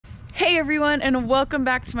Hey everyone, and welcome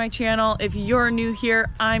back to my channel. If you're new here,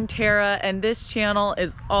 I'm Tara, and this channel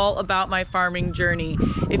is all about my farming journey.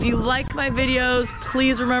 If you like my videos,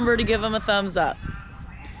 please remember to give them a thumbs up.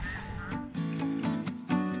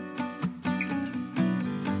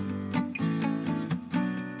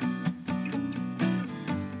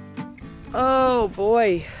 Oh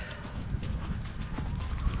boy.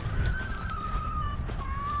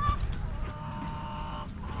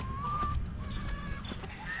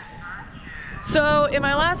 So in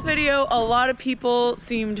my last video, a lot of people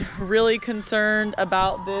seemed really concerned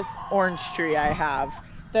about this orange tree I have,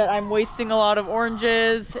 that I'm wasting a lot of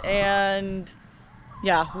oranges, and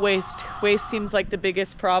yeah, waste seems like the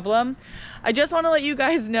biggest problem. I just want to let you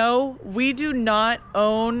guys know, we do not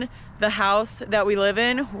own the house that we live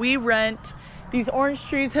in. We rent. These orange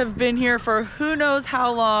trees have been here for who knows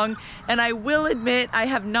how long, and I will admit I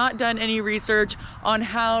have not done any research on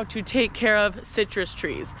how to take care of citrus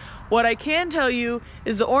trees. What I can tell you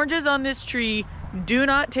is the oranges on this tree do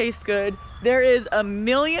not taste good. There is a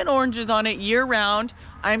million oranges on it year round.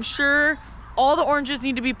 I'm sure all the oranges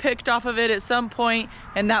need to be picked off of it at some point,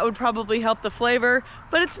 and that would probably help the flavor,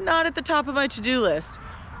 but it's not at the top of my to-do list.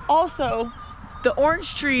 Also, the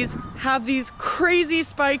orange trees have these crazy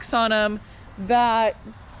spikes on them that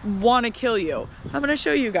want to kill you. I'm gonna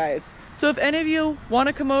show you guys. So if any of you want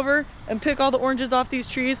to come over and pick all the oranges off these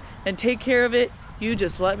trees and take care of it, you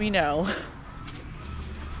just let me know.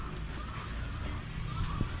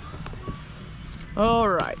 All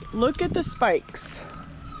right, look at the spikes.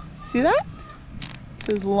 See that? It's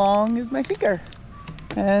as long as my finger.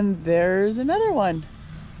 And there's another one.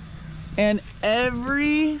 And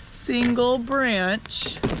every single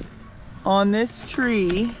branch on this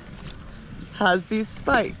tree has these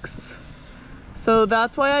spikes. So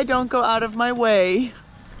that's why I don't go out of my way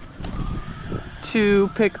to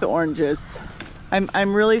pick the oranges.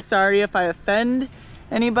 I'm really sorry if I offend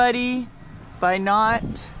anybody by not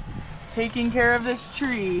taking care of this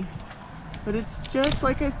tree, but it's just,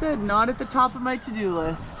 like I said, not at the top of my to-do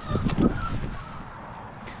list.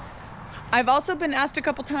 I've also been asked a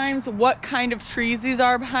couple times what kind of trees these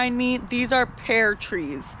are behind me. These are pear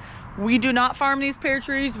trees. We do not farm these pear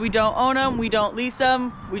trees. We don't own them. We don't lease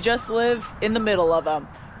them. We just live in the middle of them.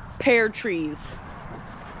 Pear trees.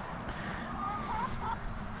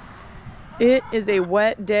 It is a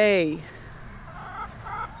wet day.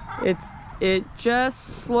 It just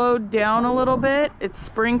slowed down a little bit. It's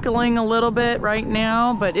sprinkling a little bit right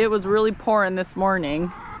now, but it was really pouring this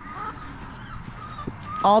morning.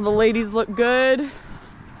 All the ladies look good.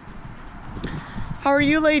 How are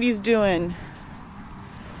you ladies doing?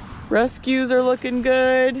 Rescues are looking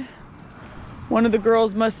good. One of the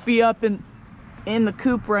girls must be up in the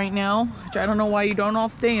coop right now, which I don't know why you don't all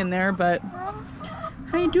stay in there, but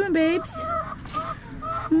how you doing, babes?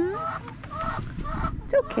 Hmm?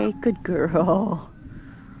 It's okay, good girl.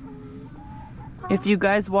 If you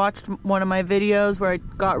guys watched one of my videos where I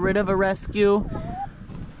got rid of a rescue,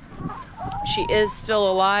 she is still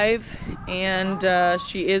alive, and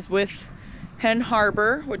she is with Hen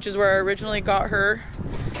Harbor, which is where I originally got her.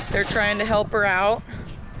 They're trying to help her out.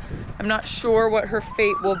 I'm not sure what her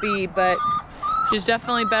fate will be, but she's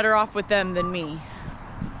definitely better off with them than me.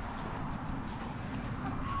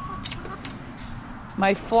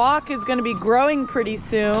 My flock is going to be growing pretty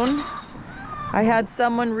soon. I had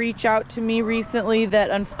someone reach out to me recently that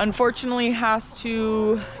unfortunately has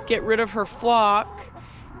to get rid of her flock,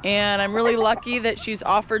 and I'm really lucky that she's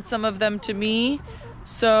offered some of them to me.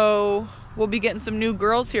 So we'll be getting some new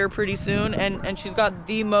girls here pretty soon, and she's got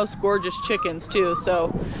the most gorgeous chickens too,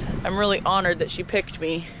 so I'm really honored that she picked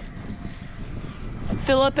me.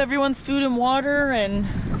 Fill up everyone's food and water and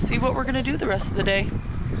see what we're gonna do the rest of the day.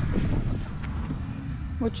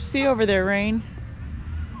 What you see over there, Rain?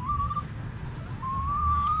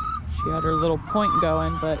 She had her little point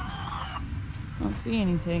going, but I don't see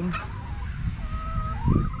anything.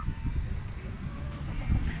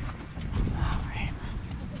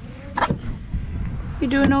 You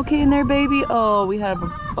doing okay in there, baby? Oh, we have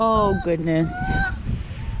a, oh goodness.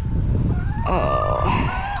 Oh.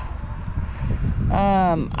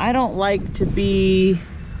 I don't like to be,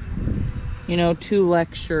 you know, too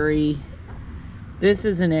lectury. This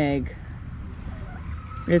is an egg.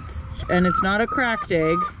 It's not a cracked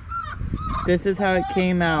egg. This is how it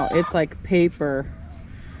came out. It's like paper.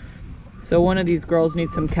 So one of these girls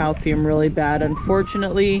needs some calcium really bad.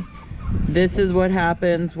 Unfortunately, this is what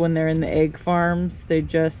happens when they're in the egg farms.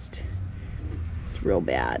 It's real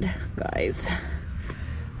bad, guys.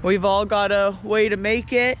 We've all got a way to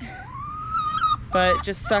make it, but it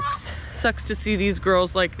just sucks to see these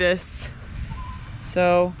girls like this.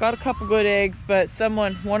 So got a couple good eggs, but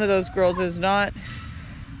one of those girls is not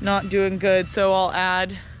doing good. So I'll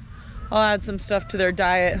add some stuff to their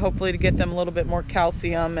diet, hopefully to get them a little bit more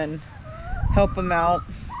calcium and help them out.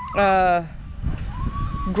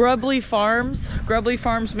 Grubbly Farms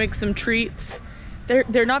makes some treats.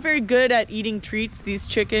 They're not very good at eating treats, these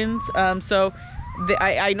chickens. So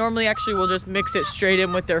I normally actually will just mix it straight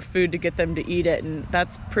in with their food to get them to eat it, and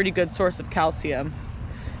that's a pretty good source of calcium.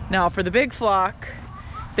 Now for the big flock,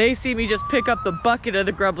 they see me just pick up the bucket of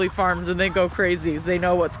the Grubbly Farms and they go crazy as they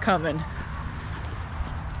know what's coming.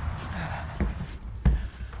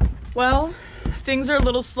 Well, things are a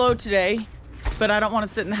little slow today, but I don't want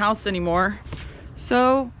to sit in the house anymore.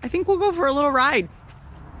 So I think we'll go for a little ride.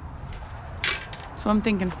 So I'm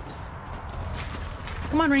thinking.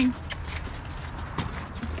 Come on, Rain.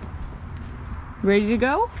 Ready to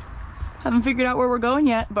go? Haven't figured out where we're going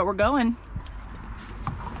yet, but we're going.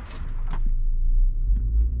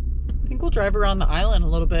 I think we'll drive around the island a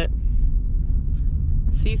little bit.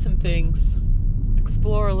 See some things.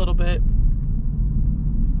 Explore a little bit.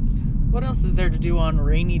 What else is there to do on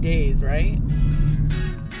rainy days, right?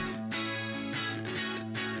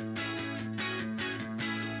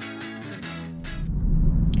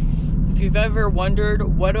 If you've ever wondered,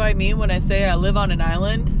 what do I mean when I say I live on an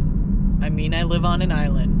island? I mean I live on an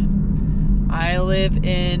island. I live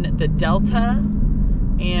in the Delta,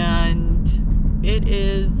 and it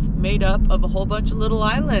is made up of a whole bunch of little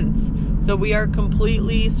islands. So we are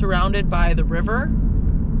completely surrounded by the river.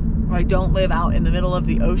 I don't live out in the middle of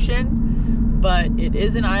the ocean, but it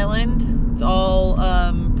is an island. It's all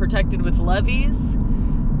protected with levees,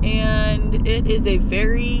 and it is a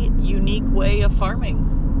very unique way of farming.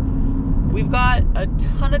 We've got a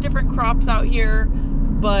ton of different crops out here,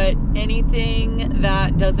 but anything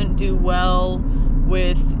that doesn't do well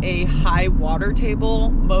with a high water table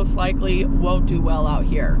most likely won't do well out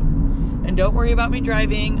here. And don't worry about me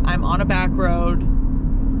driving. I'm on a back road.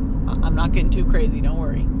 I'm not getting too crazy, don't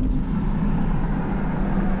worry.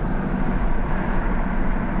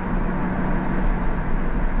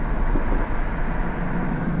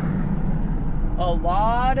 A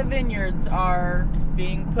lot of vineyards are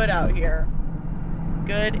being put out here.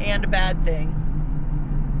 Good and a bad thing.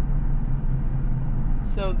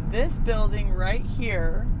 So this building right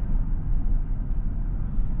here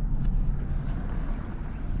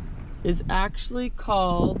is actually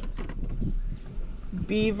called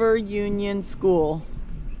Beaver Union School.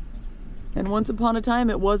 And once upon a time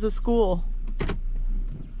it was a school.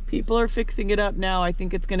 People are fixing it up now. I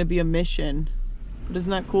think it's going to be a mission. But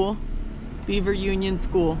isn't that cool? Beaver Union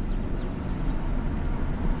School.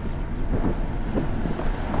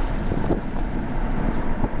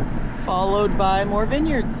 Followed by more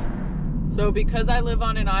vineyards. So because I live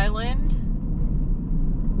on an island,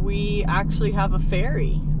 we actually have a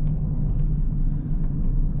ferry.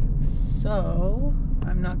 So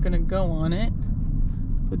I'm not gonna go on it,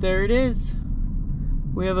 but there it is.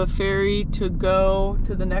 We have a ferry to go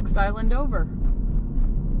to the next island over.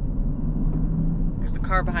 There's a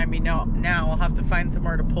car behind me now. I'll have to find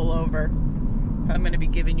somewhere to pull over. If I'm gonna be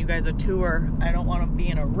giving you guys a tour, I don't wanna be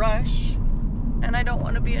in a rush, and I don't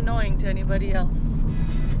want to be annoying to anybody else.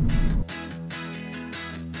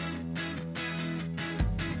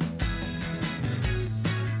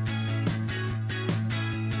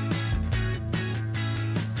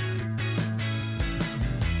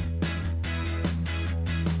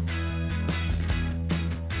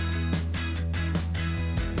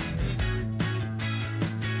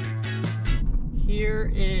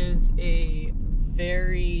 Here is a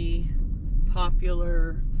very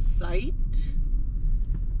popular site.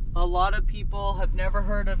 A lot of people have never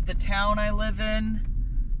heard of the town I live in,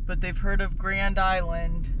 but they've heard of Grand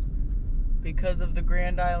Island because of the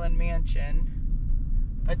Grand Island Mansion.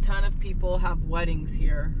 A ton of people have weddings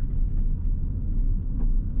here.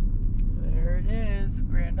 There it is,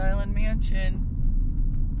 Grand Island Mansion.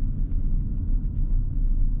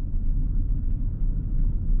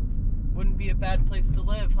 Wouldn't be a bad place to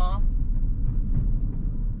live, huh?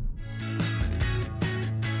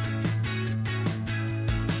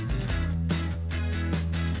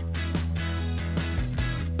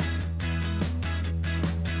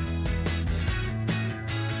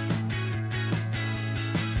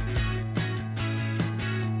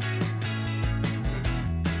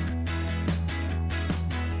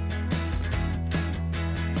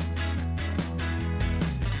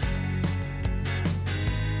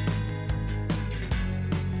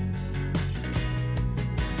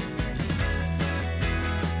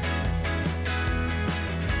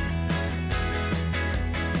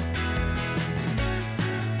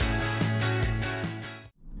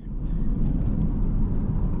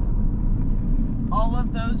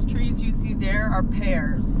 those trees you see there are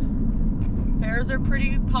pears. Pears are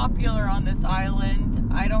pretty popular on this island.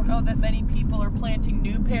 I don't know that many people are planting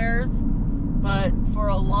new pears, but for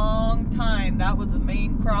a long time that was the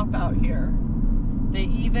main crop out here. They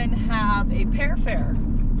even have a pear fair.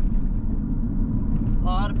 A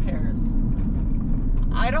lot of pears.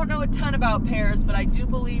 I don't know a ton about pears, but I do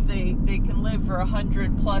believe they can live for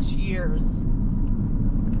 100+ years.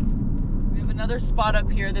 We have another spot up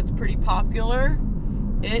here that's pretty popular.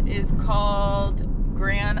 It is called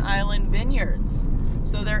Grand Island Vineyards.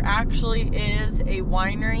 So there actually is a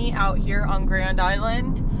winery out here on Grand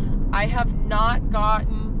Island. I have not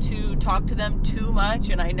gotten to talk to them too much,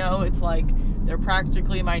 and I know it's like they're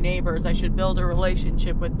practically my neighbors. I should build a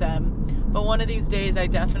relationship with them. But one of these days I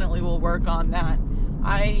definitely will work on that.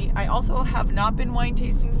 I also have not been wine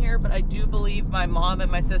tasting here, but I do believe my mom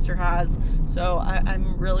and my sister has, so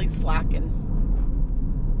I'm really slacking.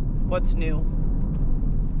 What's new?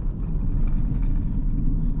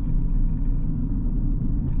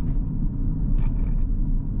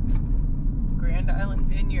 Grand Island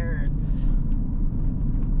Vineyards.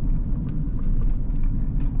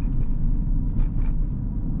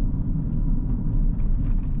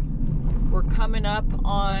 We're coming up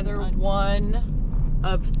on one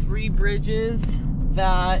of 3 bridges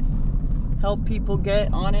that help people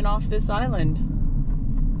get on and off this island.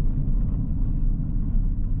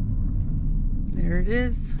 There it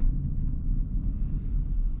is.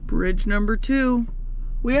 Bridge number 2.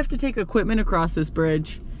 We have to take equipment across this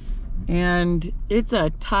bridge, and it's a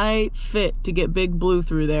tight fit to get Big Blue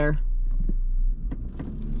through there.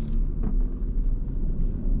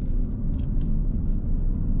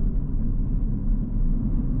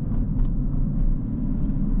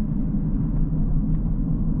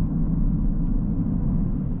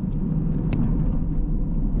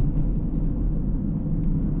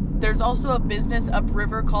 There's also a business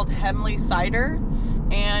upriver called Hemley Cider,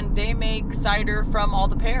 and they make cider from all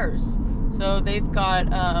the pears. So they've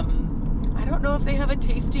got, I don't know if they have a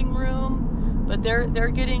tasting room, but they're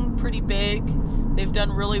getting pretty big. They've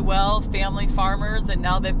done really well, family farmers, and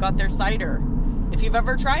now they've got their cider. If you've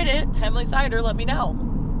ever tried it, Hemley Cider, let me know.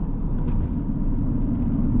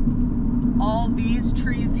 All these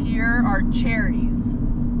trees here are cherries.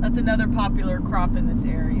 That's another popular crop in this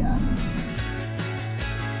area.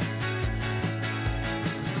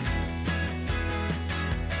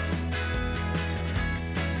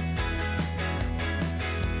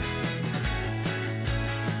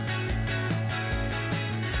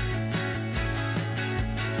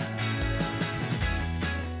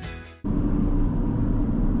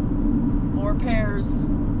 Pears.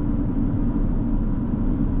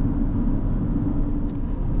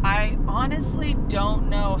 I honestly don't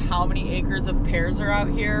know how many acres of pears are out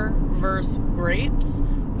here versus grapes.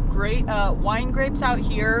 Wine grapes out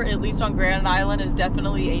here, at least on Grand Island, is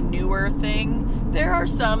definitely a newer thing. There are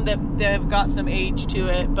some that have got some age to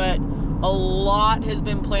it, but a lot has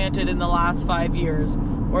been planted in the last 5 years.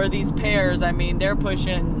 Where these pears, I mean, they're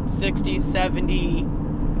pushing 60, 70,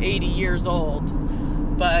 80 years old.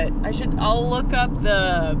 But I'll look up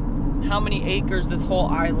how many acres this whole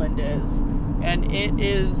island is, and it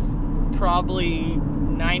is probably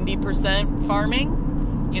 90%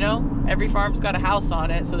 farming. You know, every farm's got a house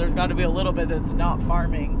on it, so there's got to be a little bit that's not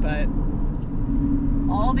farming. But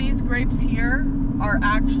all these grapes here are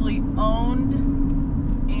actually owned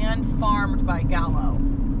and farmed by Gallo,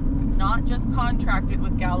 not just contracted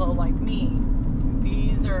with Gallo like me.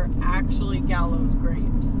 These are actually Gallo's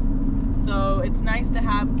grapes. So it's nice to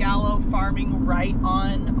have Gallo farming right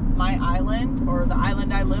on my island, or the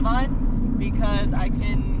island I live on, because I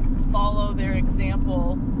can follow their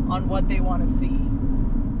example on what they want to see.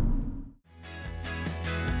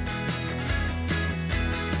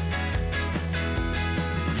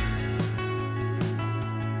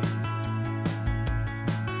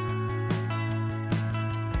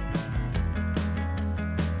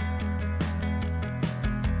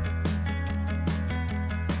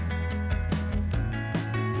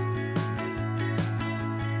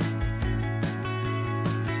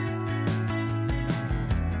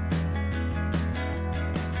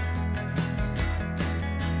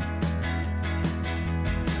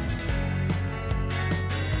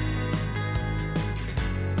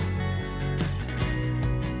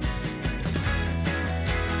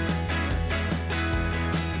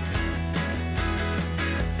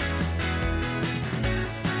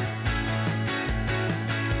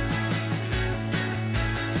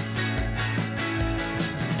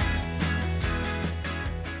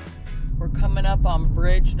 Coming up on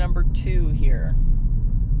bridge number 2 here.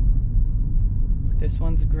 This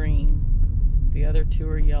one's green. The other 2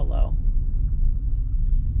 are yellow.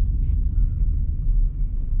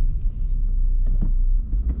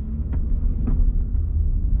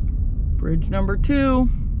 Bridge number 2.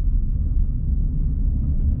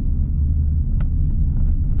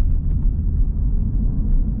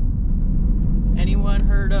 Anyone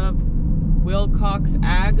heard of Wilcox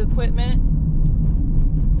Ag Equipment?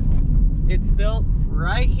 It's built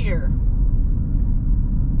right here.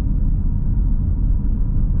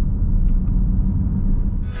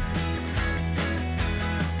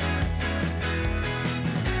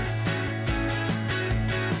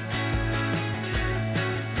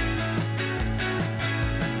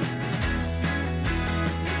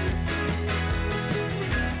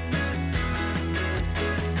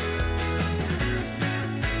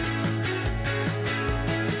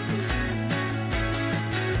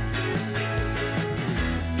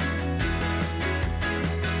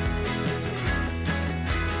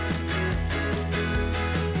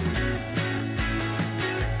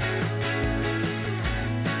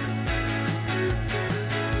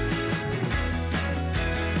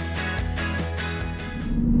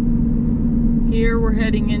 Here we're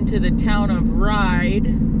heading into the town of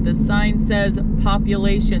Ryde. The sign says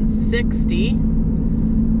population 60,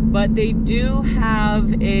 but they do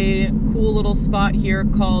have a cool little spot here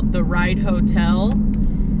called the Ryde Hotel.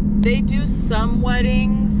 They do some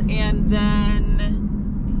weddings, and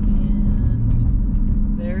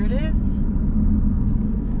there it is.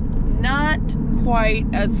 Not quite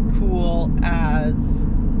as cool as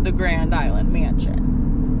the Grand Island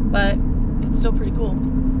Mansion, but it's still pretty cool.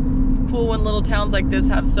 It's cool when little towns like this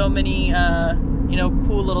have so many, you know,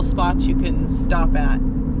 cool little spots you can stop at.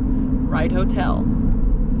 Ryde Hotel.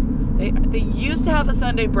 They used to have a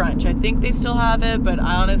Sunday brunch. I think they still have it, but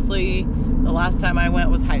honestly, the last time I went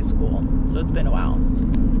was high school, so it's been a while.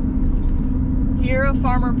 Here, a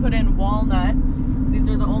farmer put in walnuts. These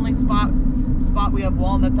are the only spot we have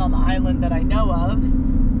walnuts on the island that I know of,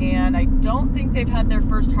 and I don't think they've had their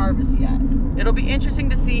first harvest yet. It'll be interesting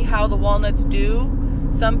to see how the walnuts do.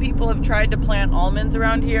 Some people have tried to plant almonds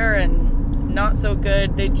around here and not so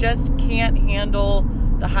good. They just can't handle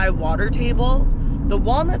the high water table. The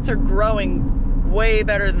walnuts are growing way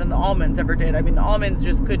better than the almonds ever did. I mean, the almonds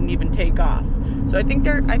just couldn't even take off. So I think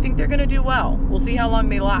they're gonna do well. We'll see how long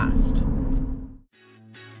they last.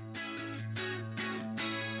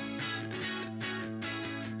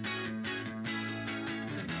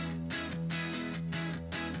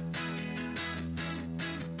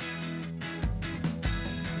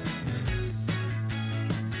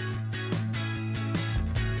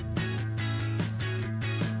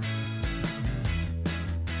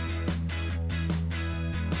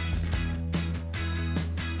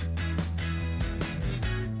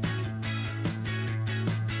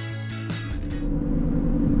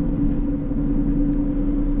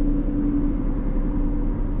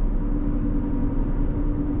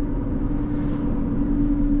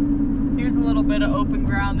 Here's a little bit of open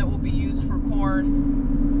ground that will be used for corn.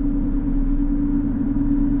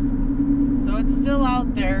 So it's still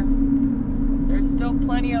out there. There's still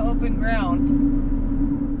plenty of open ground.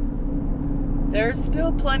 There's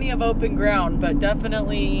still plenty of open ground, but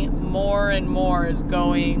definitely more and more is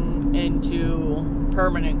going into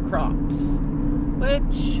permanent crops,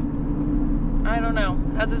 which, I don't know,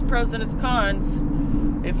 has its pros and its cons.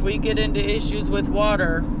 If we get into issues with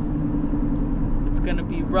water, it's going to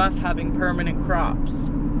be rough having permanent crops.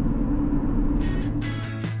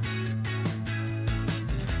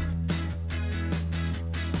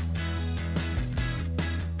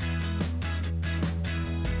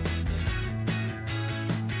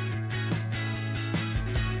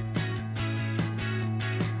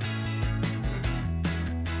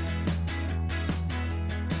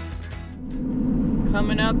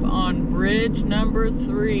 Coming up on bridge number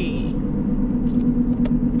 3.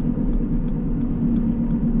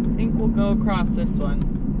 I think we'll go across this one.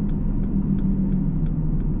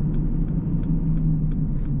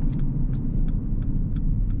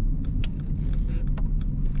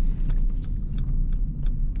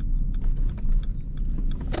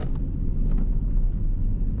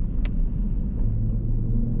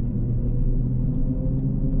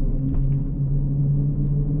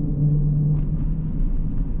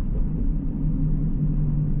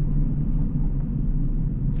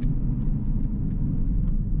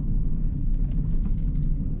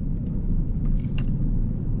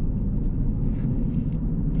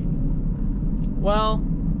 Well,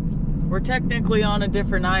 we're technically on a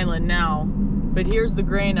different island now, but here's the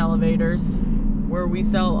grain elevators where we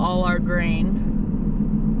sell all our grain.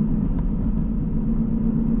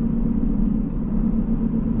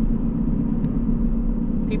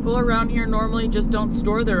 People around here normally just don't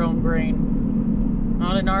store their own grain.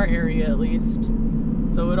 Not in our area, at least.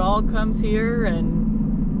 So it all comes here,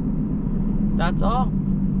 and that's all.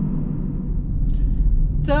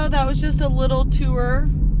 So that was just a little tour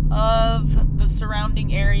of the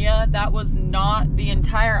surrounding area. That was not the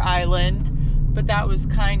entire island, but that was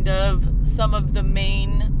kind of some of the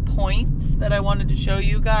main points that I wanted to show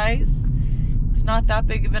you guys. It's not that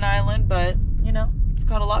big of an island, but you know, it's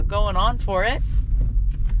got a lot going on for it.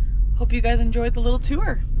 Hope you guys enjoyed the little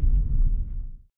tour.